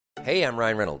Hey, I'm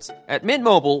Ryan Reynolds. At Mint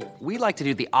Mobile, we like to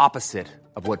do the opposite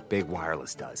of what Big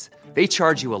Wireless does. They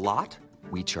charge you a lot,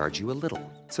 we charge you a little.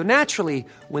 So naturally,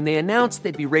 when they announced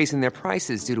they'd be raising their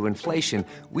prices due to inflation,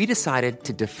 we decided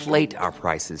to deflate our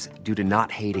prices due to not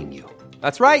hating you.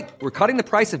 That's right. We're cutting the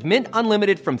price of Mint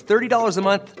Unlimited from $30 a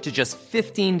month to just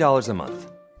 $15 a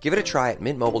month. Give it a try at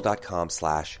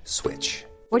mintmobile.com/switch.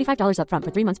 $45 up front for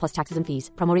 3 months plus taxes and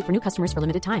fees. Promo rate for new customers for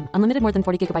limited time. Unlimited more than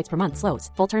 40 gigabytes per month. Slows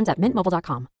full terms at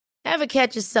mintmobile.com. Ever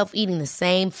catch yourself eating the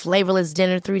same flavorless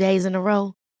dinner 3 days in a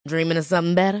row? Dreaming of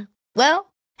something better?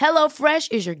 Well,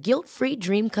 HelloFresh is your guilt-free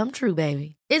dream come true,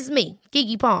 baby. It's me,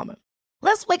 Keke Palmer.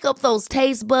 Let's wake up those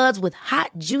taste buds with hot,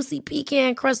 juicy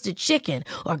pecan-crusted chicken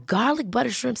or garlic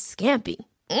butter shrimp scampi.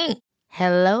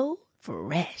 Hello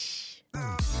Fresh.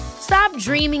 Stop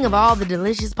dreaming of all the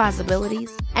delicious possibilities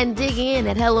and dig in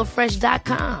at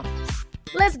HelloFresh.com.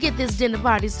 Let's get this dinner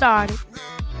party started.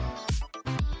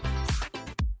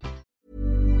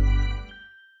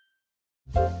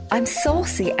 I'm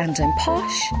saucy and I'm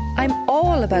posh. I'm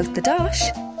all about the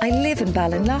dosh. I live in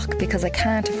Ballinlough because I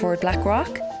can't afford Blackrock.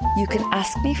 You can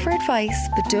ask me for advice,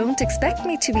 but don't expect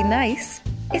me to be nice.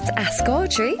 It's Ask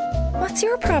Audrey. What's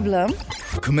your problem?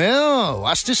 Come here,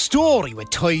 what's the story with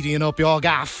tidying up your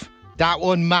gaff? That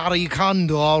one Marie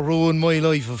Kondo ruined my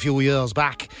life a few years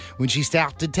back when she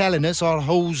started telling us our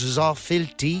houses are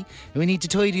filthy and we need to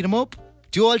tidy them up.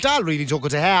 The old doll really took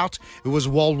it to heart. It was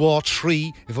World War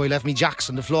III if I left me jacks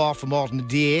on the floor for more than a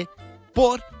day.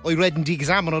 But I read in the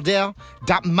Examiner there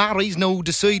that Mary's now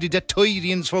decided that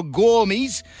tidying's for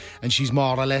gourmets and she's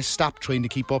more or less stopped trying to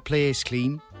keep her place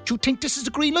clean. Do you think this is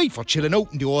a green light for chilling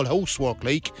out in the old housework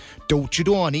like? Don't you,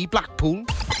 Donny Blackpool?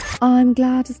 I'm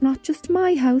glad it's not just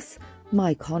my house.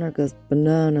 My Connor goes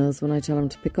bananas when I tell him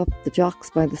to pick up the jocks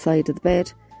by the side of the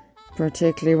bed,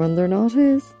 particularly when they're not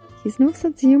his. He's no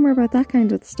sense of humour about that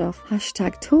kind of stuff.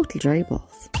 Hashtag total dry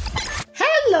balls.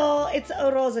 Hello, it's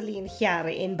Rosaline here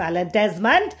in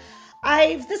Ballydesmond.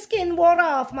 I've the skin wore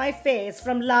off my face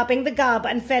from lobbing the gob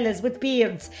and fellas with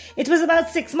beards. It was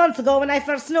about 6 months ago when I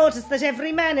first noticed that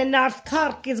every man in North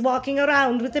Cork is walking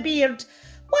around with a beard.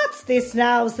 What's this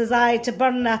now, says I to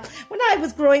Berna. When I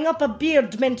was growing up, a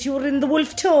beard meant you were in the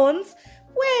wolf tones.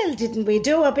 Well, didn't we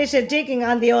do a bit of digging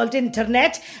on the old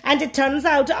internet? And it turns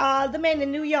out all the men in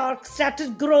New York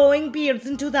started growing beards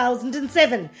in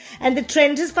 2007. And the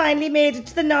trend has finally made it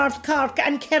to the North Cork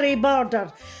and Kerry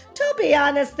border. To be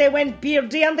honest, they went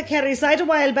beardy on the Kerry side a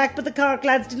while back, but the Cork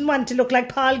lads didn't want to look like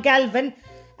Paul Galvin.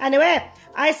 Anyway,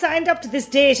 I signed up to this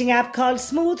dating app called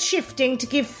Smooth Shifting to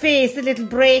give face a little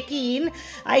break-in.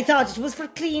 I thought it was for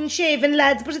clean-shaven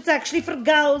lads, but it's actually for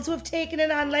gals who have taken an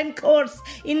online course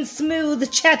in smooth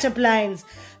chat-up lines.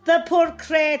 The poor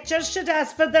creatures should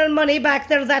ask for their money back,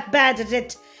 they're that bad at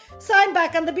it. So I'm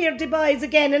back on the beardy boys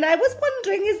again, and I was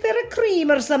wondering, is there a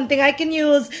cream or something I can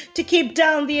use to keep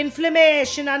down the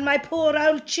inflammation on my poor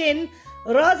old chin?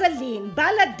 Rosaline,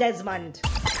 Ballydesmond.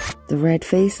 The red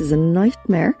face is a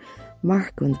nightmare.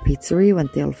 Mark in the pizzeria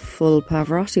went the old full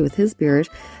Pavarotti with his beard,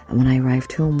 and when I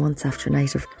arrived home once after a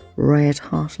night of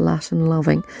red-hot Latin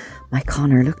loving, my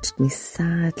Connor looked at me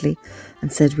sadly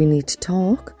and said, "We need to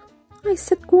talk." I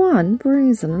said, "Go on,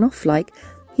 brazen enough like."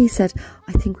 He said,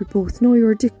 "I think we both know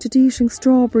you're addicted to eating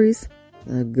strawberries."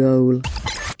 A goal.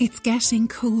 It's getting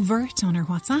covert on our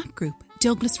WhatsApp group.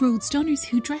 Douglas Road Stunners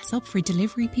who dress up for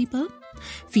delivery people.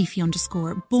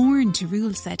 Fifi_born to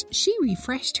rule said she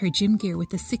refreshed her gym gear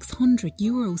with a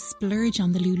 €600 splurge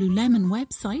on the Lululemon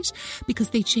website because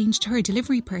they changed her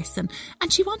delivery person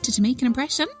and she wanted to make an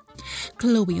impression.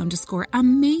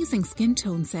 Chloe_amazing skin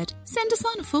tone said, "Send us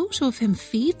on a photo of him,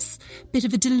 Feefs. Bit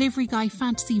of a delivery guy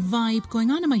fantasy vibe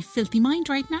going on in my filthy mind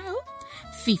right now."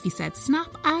 Fifi said,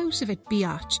 "Snap out of it,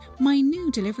 biatch. My new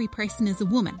delivery person is a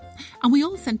woman." And we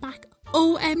all sent back,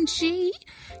 "OMG,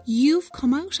 you've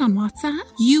come out on WhatsApp.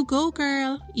 You go,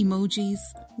 girl," emojis.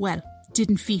 Well,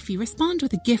 didn't Fifi respond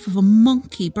with a gif of a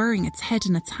monkey burying its head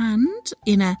in its hand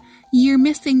in a "you're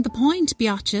missing the point,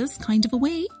 biatches" kind of a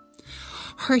way?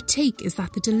 Her take is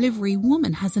that the delivery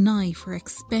woman has an eye for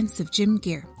expensive gym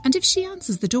gear, and if she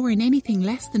answers the door in anything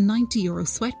less than €90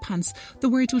 sweatpants, the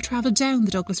word will travel down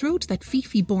the Douglas Road that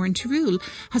Fifi, born to rule,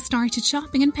 has started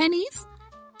shopping in pennies.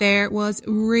 There was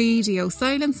radio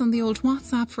silence on the old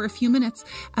WhatsApp for a few minutes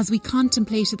as we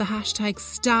contemplated the hashtag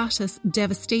status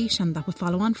devastation that would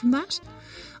follow on from that.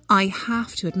 I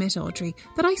have to admit, Audrey,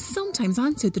 that I sometimes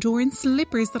answered the door in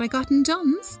slippers that I got in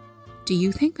Duns. Do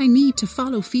you think I need to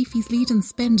follow Fifi's lead and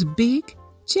spend big?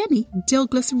 Jenny,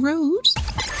 Douglas Road.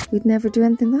 We'd never do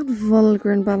anything that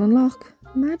vulgar in Ballinlough.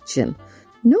 Imagine.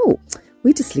 No,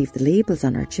 we just leave the labels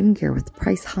on our gym gear with the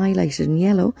price highlighted in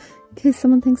yellow in case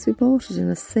someone thinks we bought it in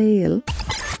a sale.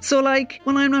 So like,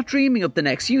 when I'm not dreaming up the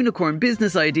next unicorn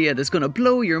business idea that's going to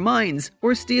blow your minds,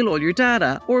 or steal all your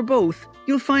data, or both,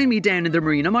 you'll find me down in the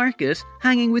Marina Market,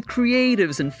 hanging with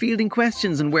creatives and fielding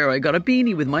questions on where I got a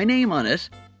beanie with my name on it.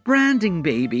 Branding,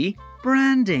 baby.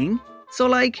 Branding. So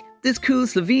like, this cool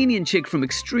Slovenian chick from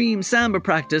extreme samba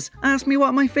practice asked me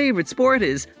what my favourite sport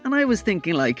is, and I was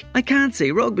thinking like, I can't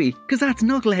say rugby, because that's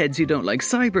knuckleheads who don't like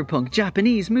cyberpunk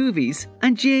Japanese movies.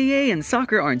 And GAA and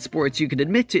soccer aren't sports you can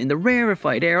admit to in the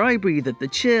rarefied air I breathe at the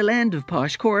chill end of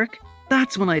posh Cork.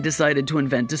 That's when I decided to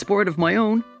invent a sport of my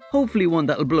own, hopefully one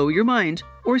that'll blow your mind,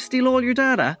 or steal all your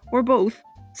data, or both.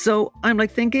 So I'm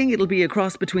like thinking it'll be a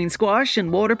cross between squash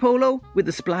and water polo, with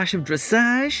a splash of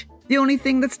dressage. The only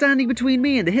thing that's standing between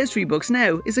me and the history books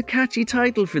now is a catchy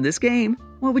title for this game.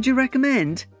 What would you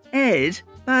recommend? Ed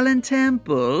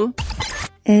Ballintemple?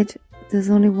 Ed, there's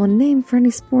only one name for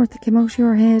any sport that came out of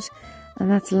your head,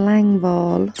 and that's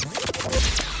Langball.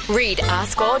 Read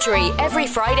Ask Audrey every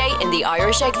Friday in the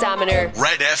Irish Examiner.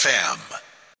 Red FM.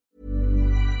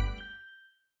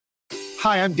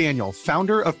 Hi, I'm Daniel,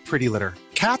 founder of Pretty Litter.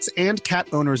 Cats and cat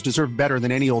owners deserve better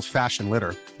than any old-fashioned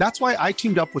litter. That's why I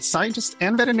teamed up with scientists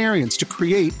and veterinarians to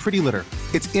create Pretty Litter.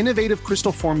 Its innovative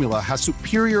crystal formula has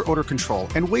superior odor control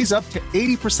and weighs up to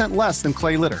 80% less than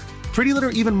clay litter. Pretty Litter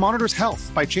even monitors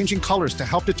health by changing colors to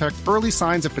help detect early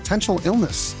signs of potential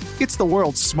illness. It's the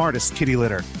world's smartest kitty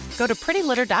litter. Go to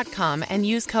prettylitter.com and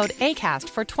use code ACAST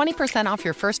for 20% off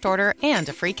your first order and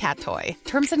a free cat toy.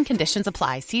 Terms and conditions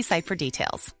apply. See site for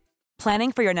details.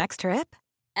 Planning for your next trip?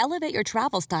 Elevate your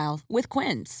travel style with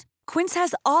Quince. Quince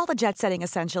has all the jet-setting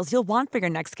essentials you'll want for your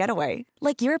next getaway,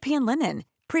 like European linen,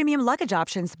 premium luggage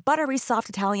options, buttery soft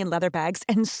Italian leather bags,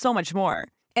 and so much more.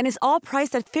 And is all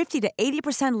priced at 50 to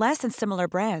 80% less than similar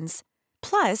brands.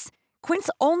 Plus, Quince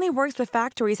only works with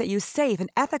factories that use safe and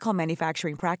ethical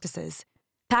manufacturing practices.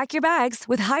 Pack your bags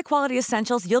with high-quality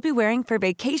essentials you'll be wearing for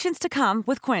vacations to come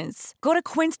with Quince. Go to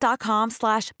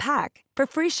quince.com/pack for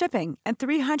free shipping and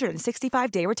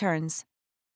 365-day returns.